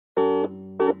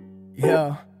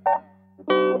Yeah.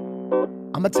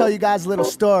 I'm gonna tell you guys a little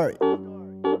story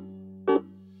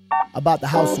about the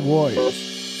House of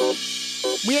Warriors.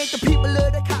 We ain't the people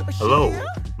of the copper. Hello,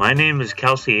 my name is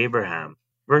Kelsey Abraham,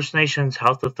 First Nations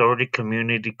Health Authority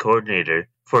Community Coordinator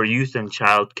for Youth and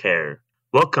Child Care.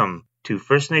 Welcome to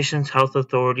First Nations Health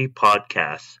Authority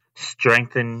Podcast,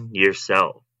 Strengthen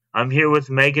Yourself. I'm here with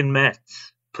Megan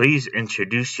Metz. Please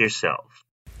introduce yourself.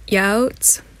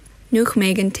 Youts, Nuch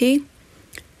Megan T.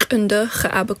 Kunde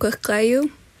geabekwig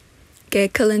glayu. Ge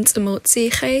kalint emotsi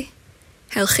ge.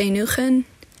 Helge nuchen.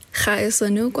 Ga is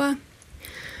lanugwa.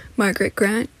 Margaret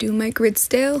Grant do Mike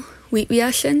Ridsdale. Wheat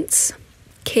Yashins.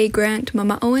 Kay Grant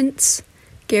Mama Owens.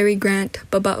 Gary Grant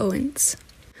Baba Owens.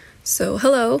 So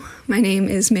hello, my name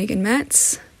is Megan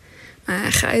Metz. My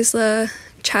Chaisla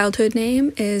childhood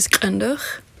name is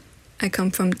Kunduch. I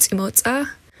come from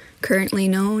Tsimotsa, currently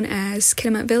known as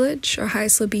Kitimat Village or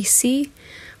Haisla, BC,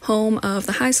 home of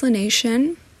the Haisla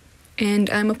Nation,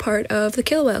 and I'm a part of the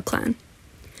Kilwell clan.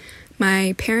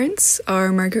 My parents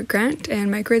are Margaret Grant and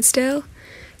Mike Ridsdale.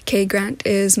 Kay Grant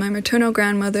is my maternal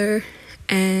grandmother,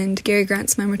 and Gary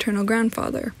Grant's my maternal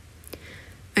grandfather.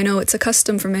 I know it's a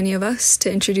custom for many of us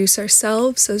to introduce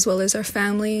ourselves as well as our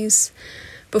families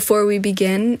before we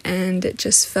begin, and it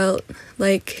just felt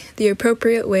like the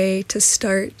appropriate way to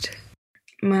start.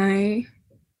 My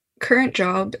current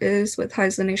job is with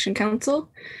Haisla Nation Council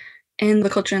in the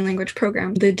Culture and Language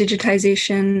Program, the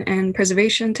digitization and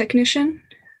preservation technician.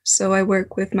 So I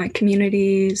work with my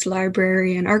community's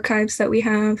library and archives that we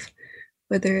have,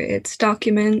 whether it's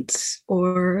documents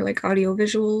or like audio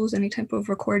visuals, any type of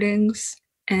recordings.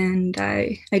 And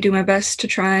I do my best to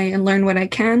try and learn what I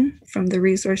can from the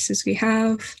resources we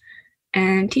have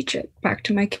and teach it back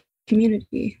to my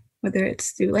community, whether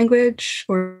it's through language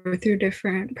or through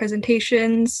different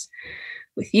presentations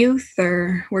with youth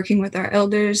or working with our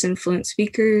elders and fluent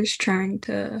speakers, trying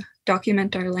to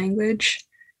document our language.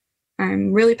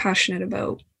 I'm really passionate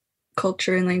about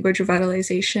culture and language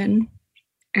revitalization.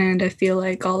 And I feel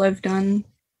like all I've done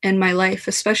in my life,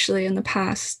 especially in the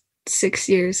past 6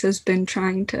 years, has been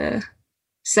trying to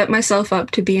set myself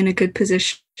up to be in a good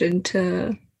position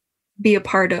to be a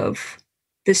part of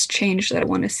this change that I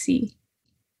want to see,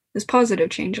 this positive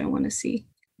change I want to see.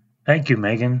 Thank you,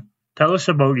 Megan. Tell us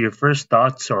about your first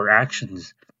thoughts or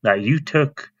actions that you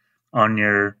took on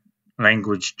your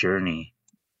language journey.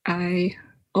 I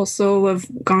also have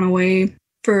gone away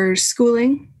for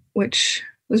schooling, which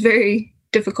was very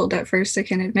difficult at first, I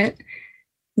can admit.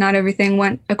 Not everything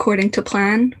went according to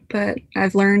plan, but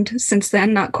I've learned since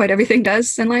then not quite everything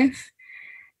does in life.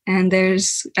 And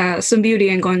there's some beauty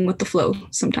in going with the flow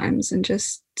sometimes and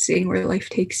just seeing where life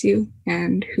takes you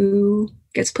and who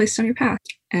gets placed on your path.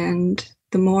 And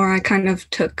the more I kind of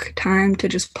took time to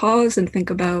just pause and think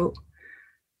about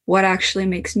what actually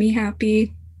makes me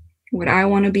happy, what I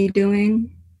want to be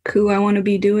doing, who I want to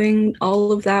be doing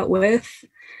all of that with,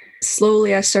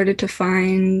 slowly I started to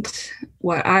find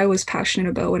what I was passionate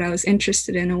about, what I was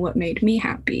interested in, and what made me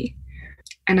happy.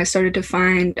 And I started to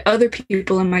find other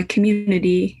people in my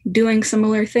community doing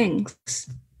similar things.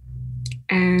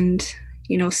 And,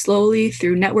 slowly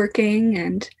through networking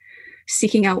and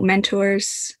seeking out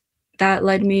mentors, that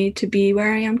led me to be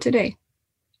where I am today.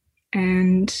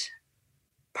 And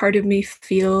part of me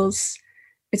feels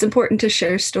it's important to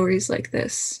share stories like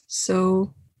this.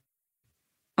 So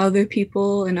other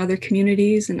people and other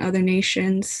communities and other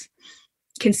nations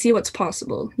can see what's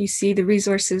possible. You see the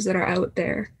resources that are out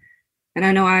there. And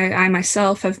I know I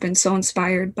myself have been so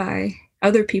inspired by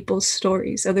other people's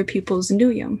stories, other people's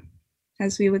nuyum,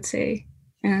 as we would say.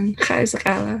 And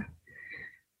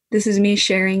this is me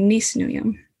sharing Nis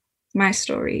nuyum, my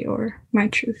story or my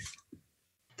truth.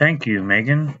 Thank you,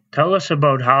 Megan. Tell us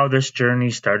about how this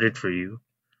journey started for you.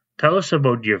 Tell us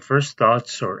about your first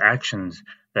thoughts or actions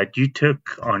that you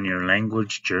took on your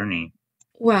language journey.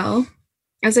 Well,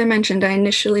 as I mentioned, I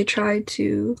initially tried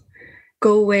to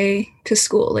go away to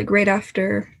school, like right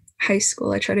after high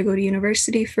school. I tried to go to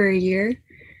university for a year,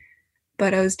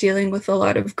 but I was dealing with a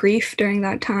lot of grief during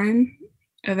that time.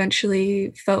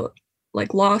 Eventually felt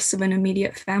like loss of an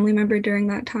immediate family member during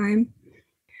that time.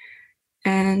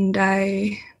 And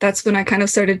that's when I kind of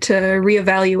started to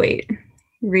reevaluate,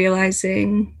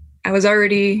 realizing I was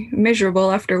already miserable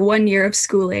after 1 year of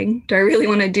schooling. Do I really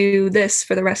want to do this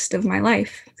for the rest of my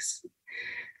life?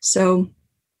 So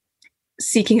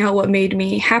seeking out what made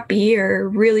me happy or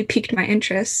really piqued my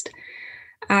interest,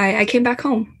 I came back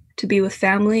home to be with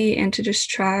family and to just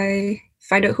try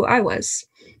find out who I was.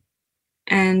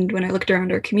 And when I looked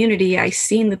around our community, I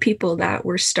seen the people that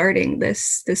were starting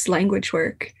this language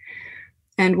work.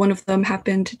 And one of them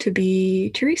happened to be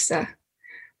Teresa.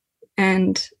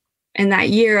 And And that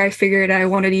year, I figured I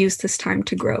wanted to use this time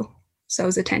to grow. So I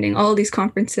was attending all these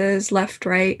conferences, left,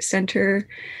 right, center.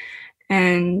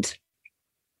 And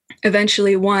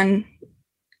eventually one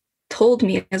told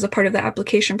me as a part of the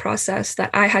application process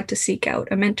that I had to seek out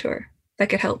a mentor that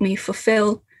could help me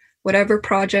fulfill whatever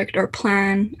project or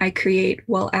plan I create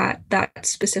while at that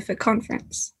specific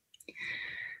conference.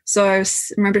 So I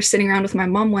remember sitting around with my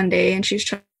mom one day, and she's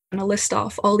trying to list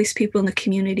off all these people in the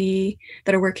community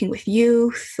that are working with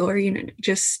youth, or,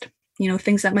 just,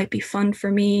 things that might be fun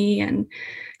for me, and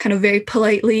kind of very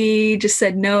politely just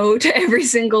said no to every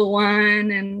single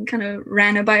one and kind of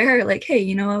ran it by her like,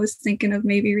 hey, I was thinking of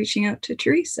maybe reaching out to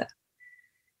Teresa.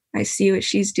 I see what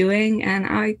she's doing, and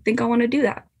I think I want to do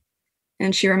that.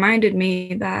 And she reminded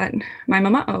me that my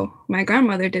mama'o, my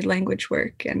grandmother, did language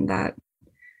work, and that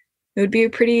it would be a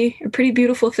pretty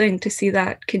beautiful thing to see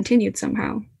that continued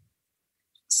somehow.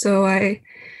 So I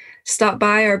stopped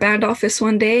by our band office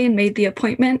one day and made the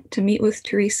appointment to meet with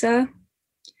Teresa.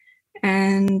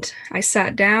 And I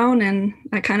sat down and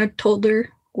I kind of told her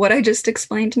what I just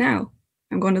explained now.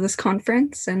 I'm going to this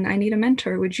conference and I need a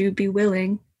mentor. Would you be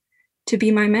willing to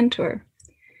be my mentor?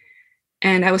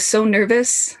 And I was so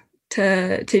nervous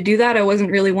to do that. I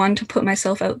wasn't really one to put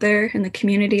myself out there in the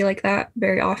community like that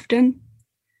very often.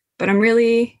 But I'm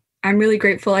really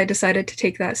grateful I decided to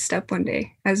take that step one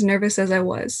day, as nervous as I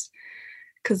was,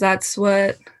 because that's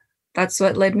what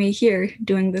led me here,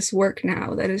 doing this work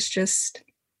now that is just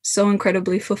so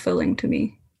incredibly fulfilling to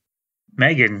me.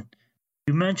 Megan,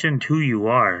 you mentioned who you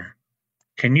are.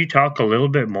 Can you talk a little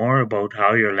bit more about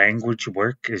how your language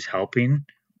work is helping,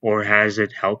 or has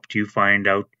it helped you find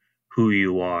out who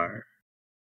you are?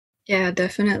 Yeah,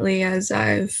 definitely. As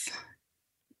I've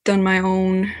done my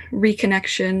own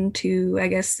reconnection to, I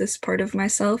guess, this part of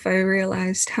myself, I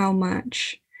realized how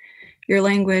much your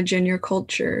language and your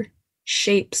culture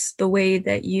shapes the way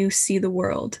that you see the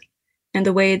world and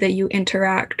the way that you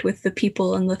interact with the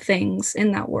people and the things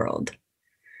in that world.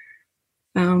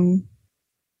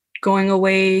 Going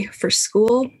away for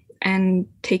school and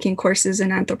taking courses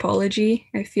in anthropology,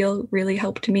 I feel really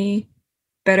helped me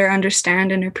better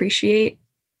understand and appreciate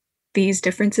these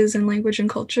differences in language and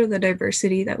culture, the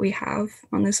diversity that we have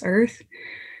on this earth.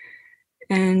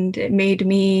 And it made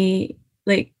me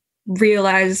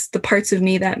realize the parts of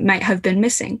me that might have been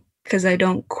missing because I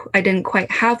didn't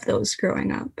quite have those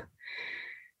growing up.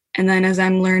 And then as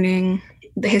I'm learning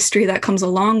the history that comes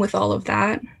along with all of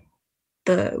that,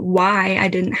 the why I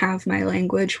didn't have my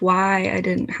language, why I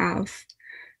didn't have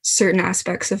certain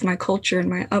aspects of my culture and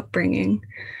my upbringing,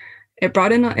 it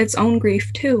brought in its own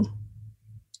grief too.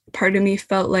 Part of me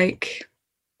felt like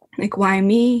why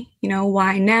me?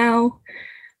 Why now?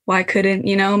 Why couldn't,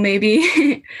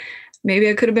 maybe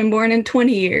I could have been born in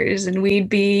 20 years and we'd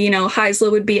be,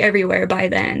 Heisla would be everywhere by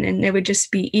then and it would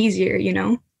just be easier,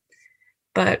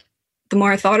 But the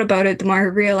more I thought about it, the more I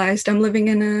realized I'm living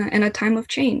in a time of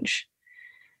change.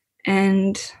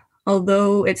 And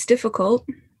although it's difficult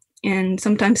and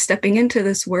sometimes stepping into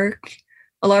this work,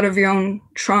 a lot of your own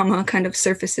trauma kind of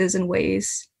surfaces in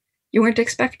ways you weren't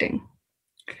expecting.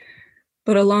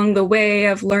 But along the way,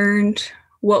 I've learned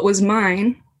what was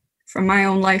mine from my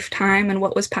own lifetime and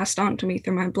what was passed on to me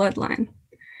through my bloodline.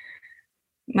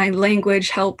 My language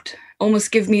helped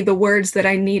almost give me the words that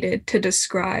I needed to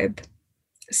describe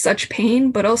such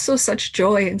pain, but also such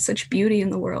joy and such beauty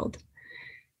in the world.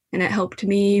 And it helped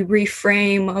me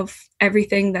reframe of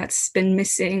everything that's been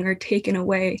missing or taken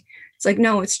away. It's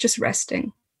no, it's just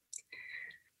resting.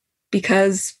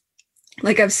 Because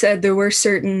like I've said, there were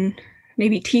certain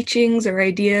maybe teachings or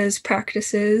ideas,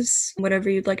 practices, whatever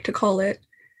you'd like to call it,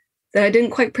 that I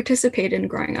didn't quite participate in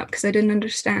growing up because I didn't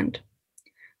understand.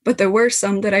 But there were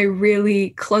some that I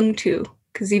really clung to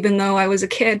because even though I was a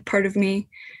kid, part of me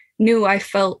knew I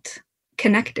felt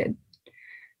connected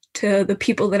to the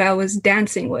people that I was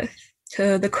dancing with,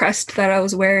 to the crest that I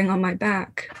was wearing on my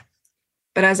back.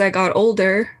 But as I got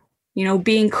older,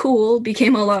 being cool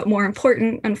became a lot more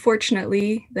important,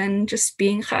 unfortunately, than just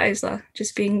being Heisla,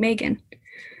 just being Megan.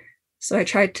 So I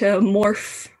tried to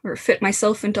morph or fit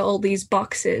myself into all these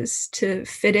boxes to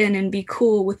fit in and be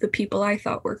cool with the people I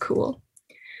thought were cool.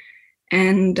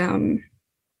 And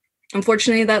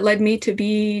unfortunately, that led me to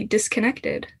be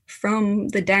disconnected from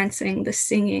the dancing, the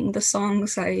singing, the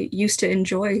songs I used to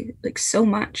enjoy so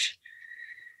much.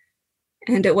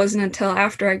 And it wasn't until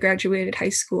after I graduated high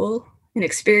school and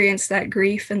experienced that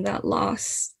grief and that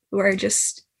loss where I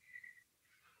just,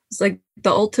 it's the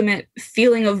ultimate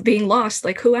feeling of being lost.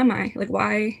 Who am I?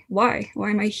 Why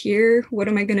am I here? What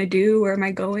am I going to do? Where am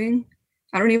I going?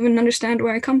 I don't even understand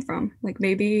where I come from.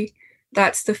 Maybe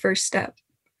that's the first step.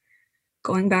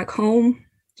 Going back home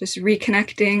just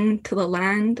reconnecting to the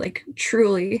land, like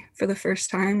truly for the first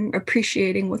time,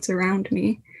 appreciating what's around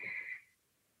me,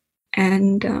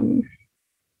 and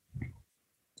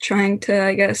trying to,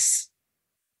 I guess,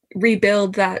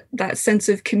 rebuild that sense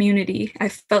of community I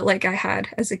felt like I had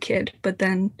as a kid, but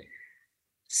then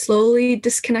slowly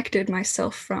disconnected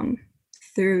myself from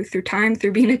through time,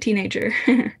 through being a teenager.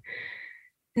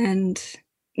 And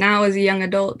now as a young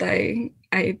adult,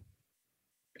 I've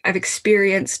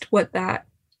experienced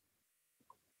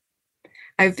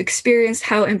I've experienced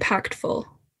how impactful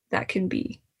that can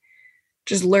be.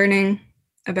 Just learning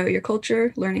about your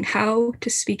culture, learning how to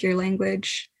speak your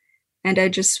language. And I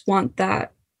just want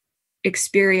that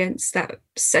experience, that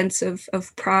sense of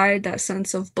pride, that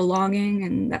sense of belonging,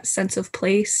 and that sense of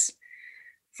place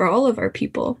for all of our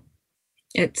people.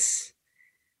 It's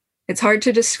hard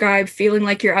to describe feeling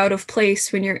like you're out of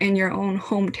place when you're in your own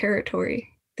home territory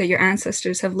that your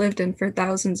ancestors have lived in for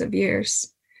thousands of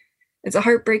years. It's a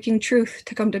heartbreaking truth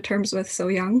to come to terms with so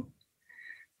young,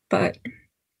 but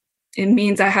it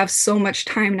means I have so much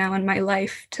time now in my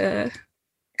life to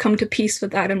come to peace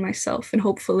with that in myself and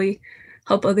hopefully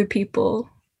help other people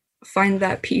find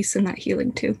that peace and that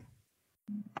healing too.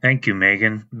 Thank you,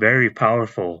 Megan. Very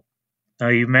powerful. Now,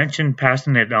 you mentioned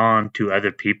passing it on to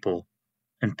other people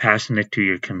and passing it to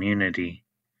your community.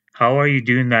 How are you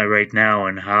doing that right now,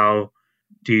 and how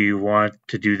do you want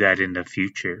to do that in the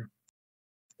future?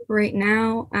 Right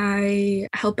now, I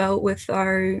help out with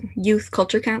our youth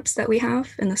culture camps that we have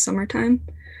in the summertime.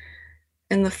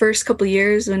 In the first couple of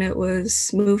years when it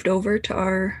was moved over to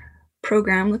our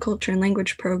program, the Culture and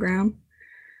Language program,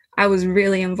 I was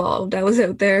really involved. I was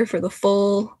out there for the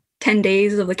full 10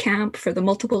 days of the camp, for the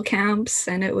multiple camps,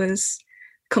 and it was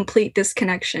complete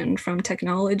disconnection from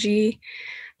technology.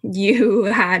 You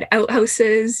had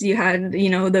outhouses, you had,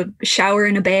 the shower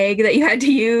in a bag that you had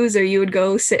to use, or you would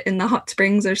go sit in the hot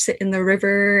springs or sit in the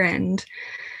river. And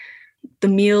the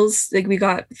meals, like we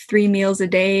got 3 meals a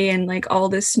day and like all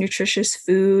this nutritious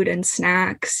food and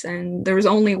snacks, and there was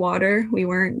only water. We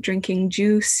weren't drinking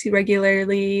juice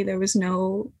regularly. There was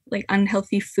no like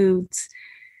unhealthy foods.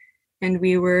 And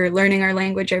we were learning our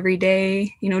language every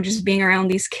day, just being around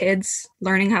these kids,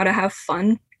 learning how to have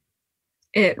fun.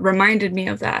 It reminded me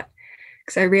of that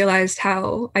because I realized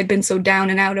how I'd been so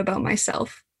down and out about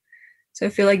myself. So I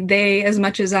feel like they, as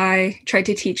much as I tried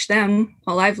to teach them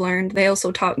all I've learned, they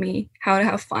also taught me how to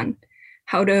have fun,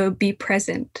 how to be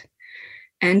present,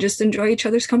 and just enjoy each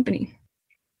other's company.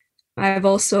 I've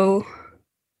also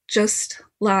just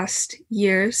last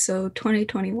year, so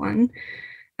 2021,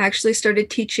 actually started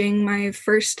teaching my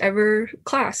first ever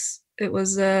class. It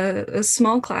was a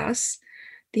small class,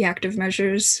 the Active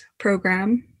Measures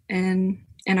program in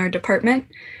our department.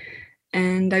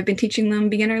 And I've been teaching them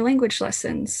beginner language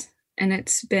lessons. And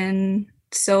it's been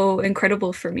so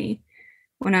incredible for me.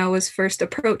 When I was first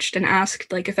approached and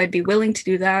asked like if I'd be willing to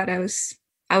do that, I was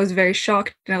very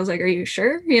shocked. And I was like, are you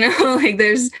sure? Like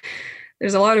there's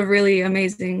a lot of really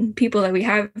amazing people that we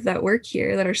have that work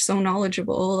here that are so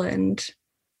knowledgeable,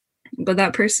 but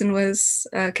that person was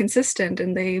consistent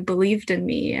and they believed in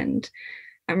me, and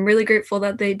I'm really grateful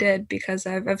that they did, because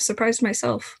I've surprised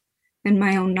myself in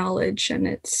my own knowledge, and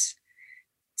it's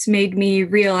made me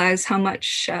realize how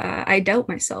much I doubt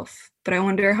myself. But I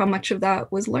wonder how much of that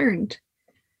was learned,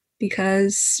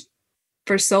 because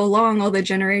for so long, all the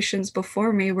generations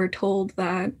before me were told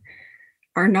that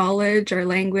our knowledge, our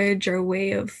language, our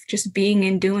way of just being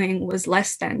and doing was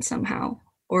less than somehow,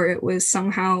 or it was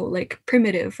somehow like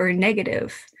primitive or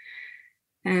negative.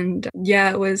 And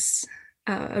yeah, it was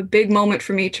a big moment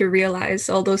for me to realize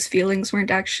all those feelings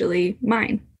weren't actually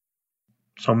mine.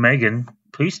 So Megan,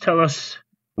 please tell us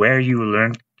where you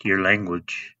learned your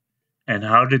language and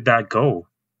how did that go?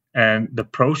 And the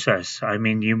process, I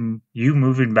mean, you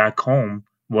moving back home,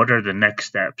 what are the next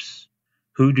steps?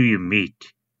 Who do you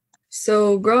meet?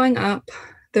 So growing up,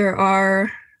 there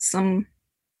are some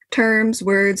terms,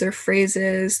 words, or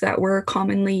phrases that were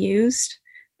commonly used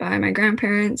by my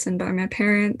grandparents and by my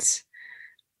parents,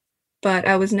 but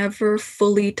I was never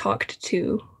fully talked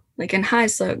to, like in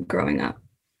Haisla growing up.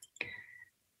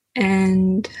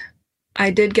 And I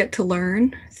did get to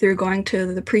learn through going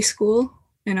to the preschool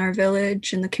in our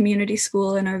village and the community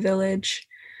school in our village.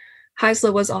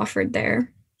 Haisla was offered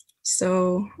there.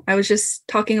 So I was just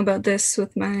talking about this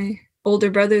with my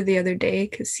older brother the other day,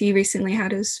 because he recently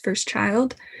had his first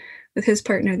child with his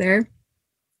partner there.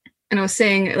 And I was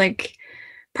saying, like,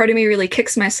 part of me really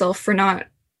kicks myself for not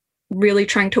really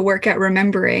trying to work at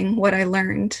remembering what I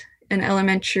learned in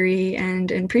elementary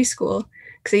and in preschool.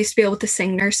 Because I used to be able to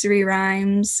sing nursery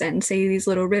rhymes and say these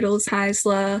little riddles,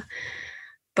 Haisla.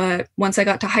 But once I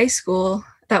got to high school,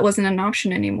 that wasn't an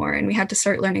option anymore, and we had to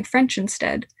start learning French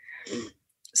instead.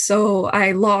 So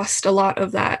I lost a lot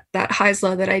of that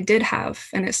Heisla that I did have,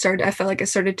 and I felt like it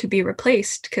started to be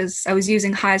replaced because I was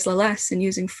using Heisla less and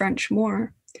using French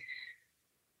more.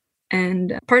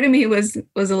 And part of me was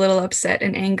a little upset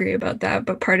and angry about that,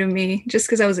 but part of me, just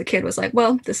because I was a kid, was like,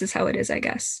 well, this is how it is, I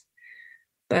guess.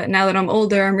 But now that I'm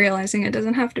older, I'm realizing it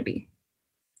doesn't have to be.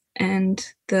 And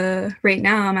right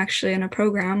now I'm actually in a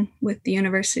program with the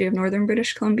University of Northern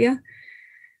British Columbia.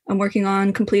 I'm working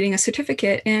on completing a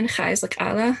certificate in Khaizlak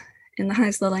Ala, in the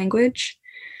Haisla language.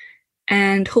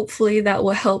 And hopefully that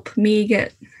will help me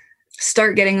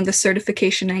start getting the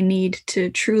certification I need to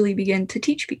truly begin to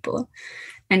teach people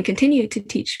and continue to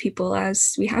teach people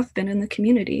as we have been in the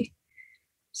community.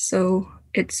 So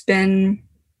it's been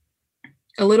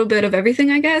a little bit of everything,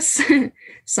 I guess.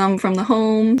 Some from the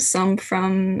home, some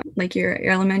from like your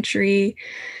elementary.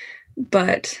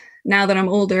 But now that I'm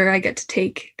older, I get to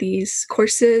take these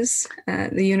courses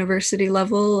at the university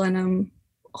level, and I'm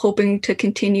hoping to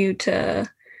continue to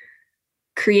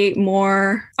create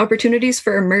more opportunities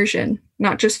for immersion,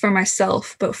 not just for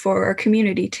myself, but for our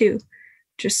community too,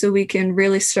 just so we can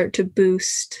really start to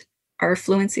boost our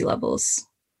fluency levels.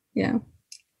 Yeah.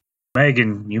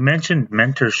 Megan, you mentioned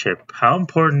mentorship. How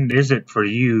important is it for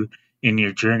you in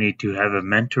your journey to have a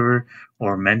mentor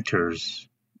or mentors?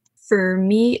 For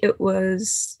me, it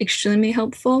was extremely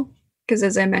helpful because,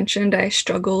 as I mentioned, I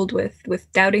struggled with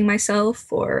doubting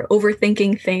myself or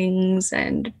overthinking things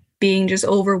and being just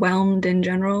overwhelmed in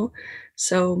general.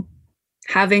 So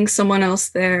having someone else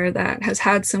there that has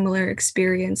had similar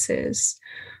experiences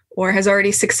or has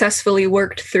already successfully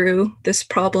worked through this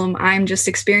problem I'm just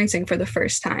experiencing for the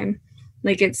first time.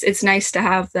 Like it's nice to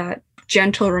have that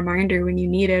gentle reminder when you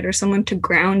need it, or someone to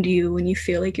ground you when you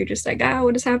feel like you're just like,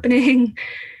 what is happening?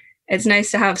 It's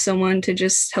nice to have someone to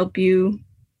just help you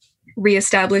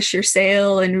reestablish your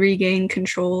sail and regain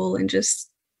control and just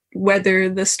weather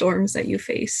the storms that you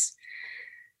face.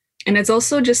 And it's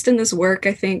also just in this work,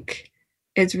 I think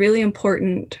it's really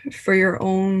important for your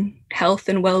own health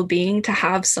and well-being to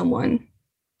have someone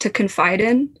to confide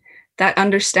in that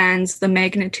understands the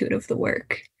magnitude of the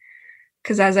work.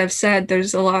 Because as I've said,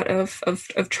 there's a lot of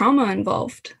trauma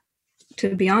involved,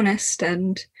 to be honest,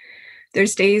 and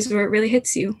there's days where it really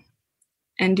hits you.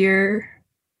 And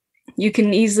you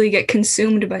can easily get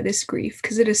consumed by this grief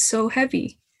because it is so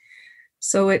heavy.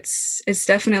 So it's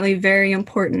definitely very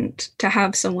important to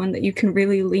have someone that you can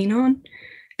really lean on,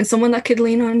 and someone that could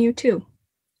lean on you too,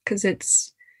 because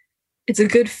it's a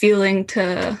good feeling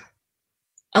to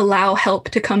allow help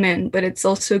to come in, but it's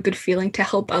also a good feeling to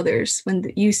help others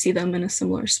when you see them in a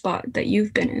similar spot that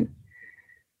you've been in.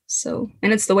 So,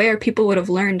 and it's the way our people would have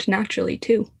learned naturally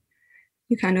too.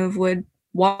 You kind of would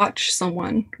watch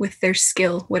someone with their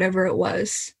skill, whatever it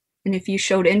was. And if you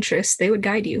showed interest, they would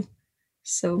guide you.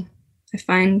 So I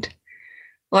find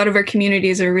a lot of our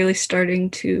communities are really starting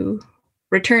to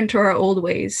return to our old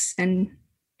ways. And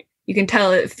you can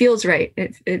tell it feels right.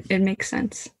 It makes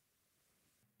sense.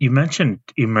 You mentioned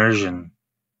immersion.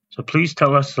 So please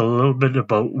tell us a little bit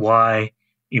about why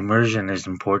immersion is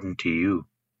important to you.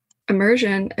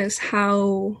 Immersion is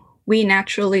how we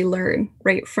naturally learn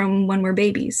right from when we're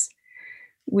babies.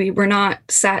 We're not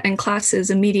sat in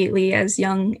classes immediately as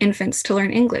young infants to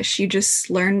learn English. You just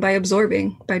learn by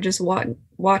absorbing, by just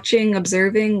watching,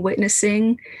 observing,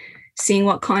 witnessing, seeing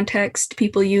what context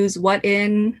people use what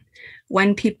in,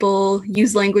 when people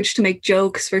use language to make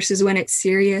jokes versus when it's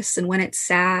serious and when it's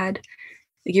sad.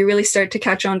 You really start to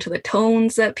catch on to the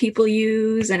tones that people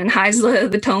use. And in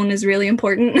Haisla, the tone is really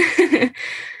important.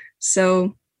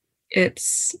 So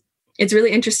it's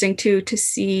really interesting too to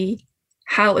see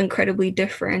how incredibly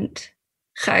different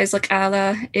Khaizlak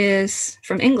Ala is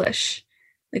from English.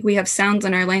 Like we have sounds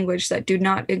in our language that do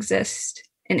not exist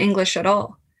in English at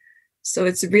all. So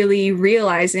it's really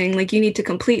realizing like you need to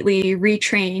completely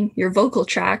retrain your vocal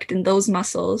tract and those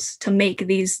muscles to make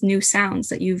these new sounds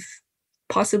that you've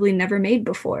possibly never made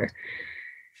before.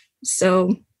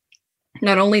 So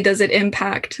not only does it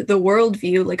impact the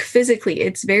worldview, like physically,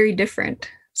 it's very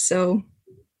different. So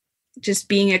just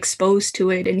being exposed to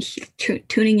it and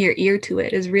tuning your ear to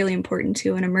it is really important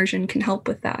too, and immersion can help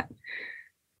with that.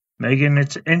 Megan,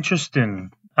 it's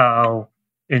interesting how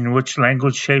in which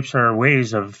language shapes our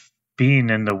ways of being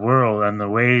in the world and the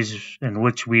ways in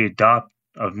which we adopt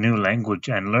of new language,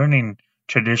 and learning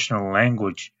traditional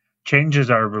language changes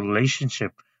our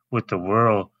relationship with the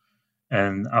world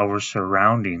and our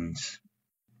surroundings.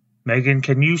 Megan,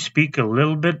 can you speak a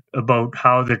little bit about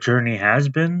how the journey has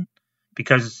been?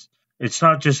 Because it's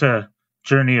not just a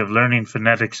journey of learning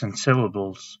phonetics and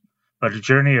syllables, but a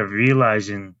journey of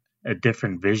realizing a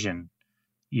different vision.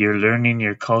 You're learning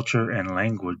your culture and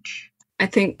language. I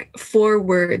think 4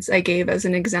 words I gave as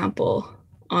an example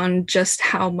on just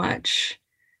how much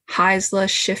Haisla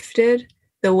shifted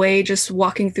the way just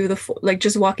walking through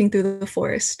the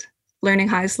forest. Learning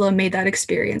Haisla made that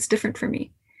experience different for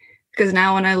me. Because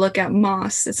now when I look at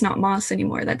moss, it's not moss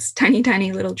anymore. That's tiny,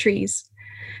 tiny little trees.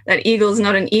 That eagle is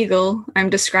not an eagle. I'm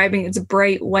describing its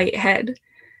bright white head.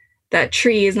 That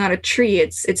tree is not a tree.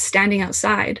 It's standing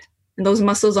outside. And those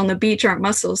mussels on the beach aren't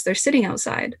mussels. They're sitting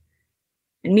outside.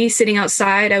 And me sitting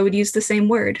outside, I would use the same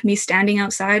word. Me standing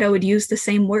outside, I would use the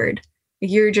same word.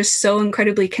 You're just so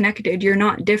incredibly connected. You're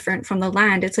not different from the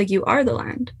land. It's like you are the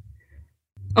land.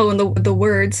 Oh, and the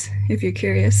words, if you're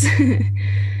curious.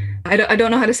 I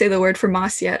don't know how to say the word for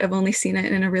moss yet. I've only seen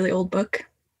it in a really old book.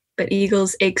 But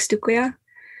eagles eikstukia.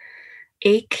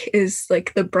 Ache is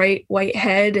like the bright white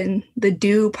head, and the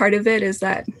do part of it is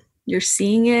that you're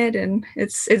seeing it. And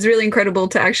it's really incredible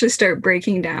to actually start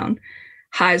breaking down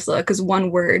Haisla, because one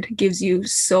word gives you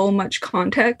so much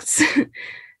context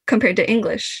compared to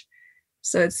English.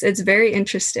 So it's very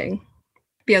interesting.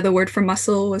 Yeah, the word for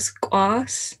mussel was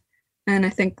kwas, and I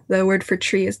think the word for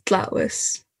tree is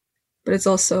tlatwis. But it's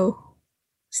also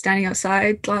standing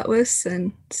outside, tlatwis,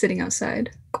 and sitting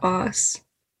outside, kwas.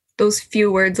 Those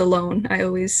few words alone, I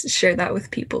always share that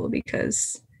with people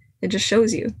because it just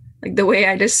shows you. Like the way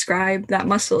I describe that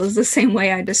mussel is the same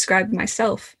way I describe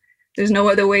myself. There's no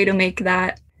other way to make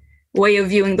that way of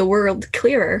viewing the world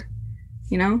clearer,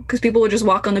 because people would just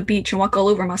walk on the beach and walk all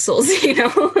over mussels,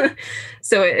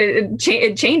 So it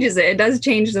changes it. It does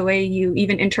change the way you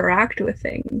even interact with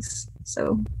things.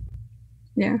 So,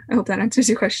 yeah, I hope that answers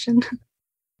your question.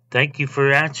 Thank you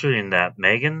for answering that,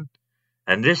 Megan.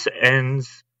 And this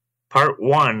ends part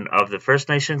 1 of the First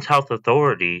Nations Health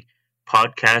Authority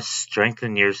podcast,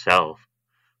 Strengthen Yourself.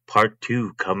 Part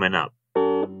 2 coming up.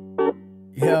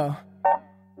 Yeah.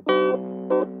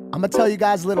 I'm gonna tell you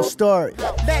guys a little story.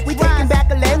 We taking back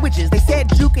the languages. They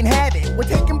said you can have it. We're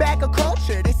taking back